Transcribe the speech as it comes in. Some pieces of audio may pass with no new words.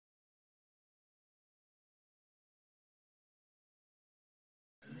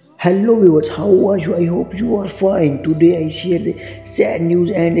Hello viewers, how are you? I hope you are fine. Today I share the sad news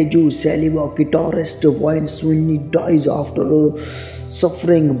and a juice. Saliva Guitarist Wayne Swinny dies after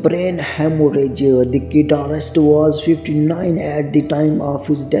suffering brain hemorrhage. The guitarist was 59 at the time of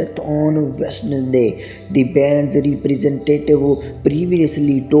his death on Wednesday. The band's representative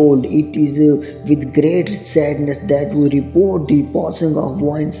previously told it is with great sadness that we report the passing of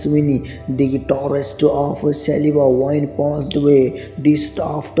Wayne Swinny. The guitarist of Saliva Wayne passed away this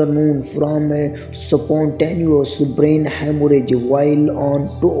afternoon from a spontaneous brain hemorrhage while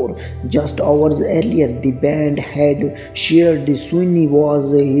on tour. Just hours earlier, the band had shared the Swinny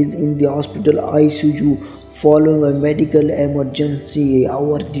was in the hospital ICU following a medical emergency.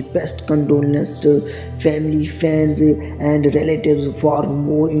 Our deepest condolences to family, fans, and relatives. For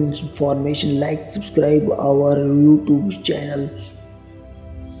more information, like, subscribe our YouTube channel.